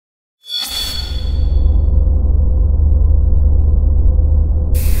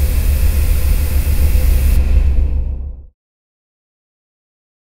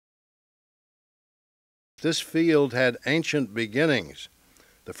this field had ancient beginnings.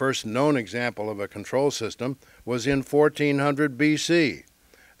 The first known example of a control system was in 1400 BC.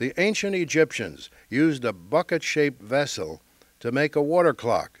 The ancient Egyptians used a bucket-shaped vessel to make a water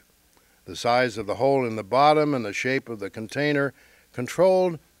clock. The size of the hole in the bottom and the shape of the container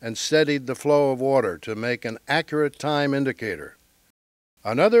controlled and steadied the flow of water to make an accurate time indicator.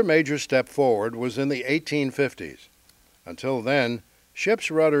 Another major step forward was in the 1850s. Until then, ships'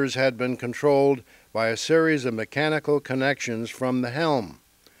 rudders had been controlled by a series of mechanical connections from the helm.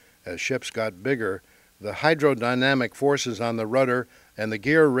 As ships got bigger, the hydrodynamic forces on the rudder and the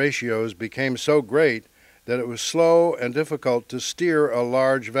gear ratios became so great that it was slow and difficult to steer a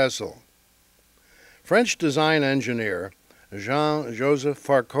large vessel. French design engineer Jean-Joseph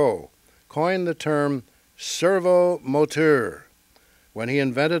Farquhar coined the term servo-moteur when he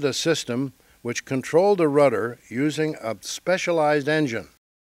invented a system which controlled a rudder using a specialized engine.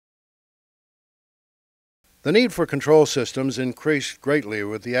 The need for control systems increased greatly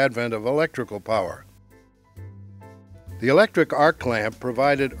with the advent of electrical power. The electric arc lamp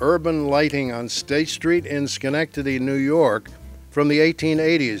provided urban lighting on State Street in Schenectady, New York, from the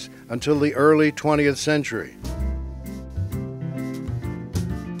 1880s until the early 20th century.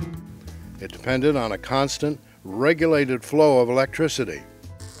 It depended on a constant, regulated flow of electricity.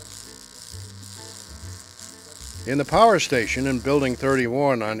 In the power station in Building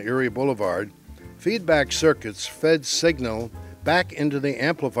 31 on Erie Boulevard, feedback circuits fed signal back into the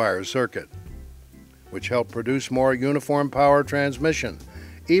amplifier circuit, which helped produce more uniform power transmission,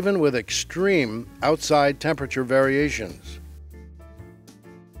 even with extreme outside temperature variations.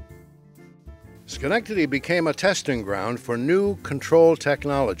 Schenectady became a testing ground for new control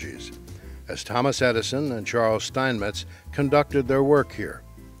technologies, as Thomas Edison and Charles Steinmetz conducted their work here.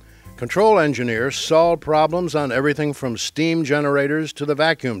 Control engineers solved problems on everything from steam generators to the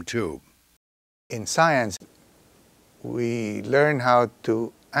vacuum tube. In science, we learn how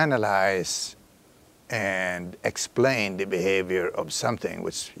to analyze and explain the behavior of something,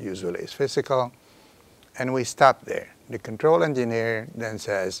 which usually is physical, and we stop there. The control engineer then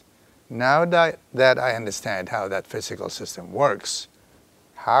says, now that I understand how that physical system works,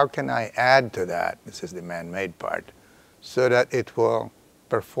 how can I add to that, this is the man-made part, so that it will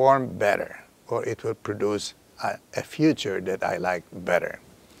perform better, or it will produce a future that I like better.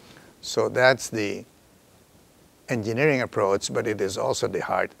 So that's the engineering approach, but it is also the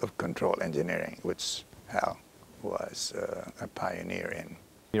heart of control engineering, which Hal was a pioneer in.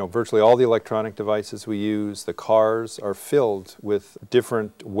 You know, virtually all the electronic devices we use, the cars, are filled with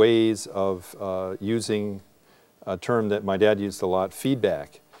different ways of using a term that my dad used a lot,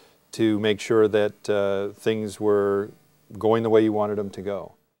 feedback, to make sure that things were going the way you wanted them to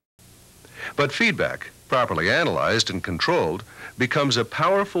go. But feedback, properly analyzed and controlled, becomes a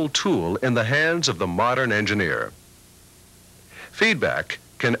powerful tool in the hands of the modern engineer. Feedback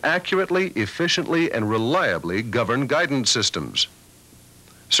can accurately, efficiently, and reliably govern guidance systems,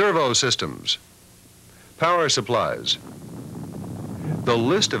 servo systems, power supplies. The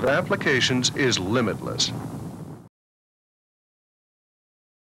list of applications is limitless.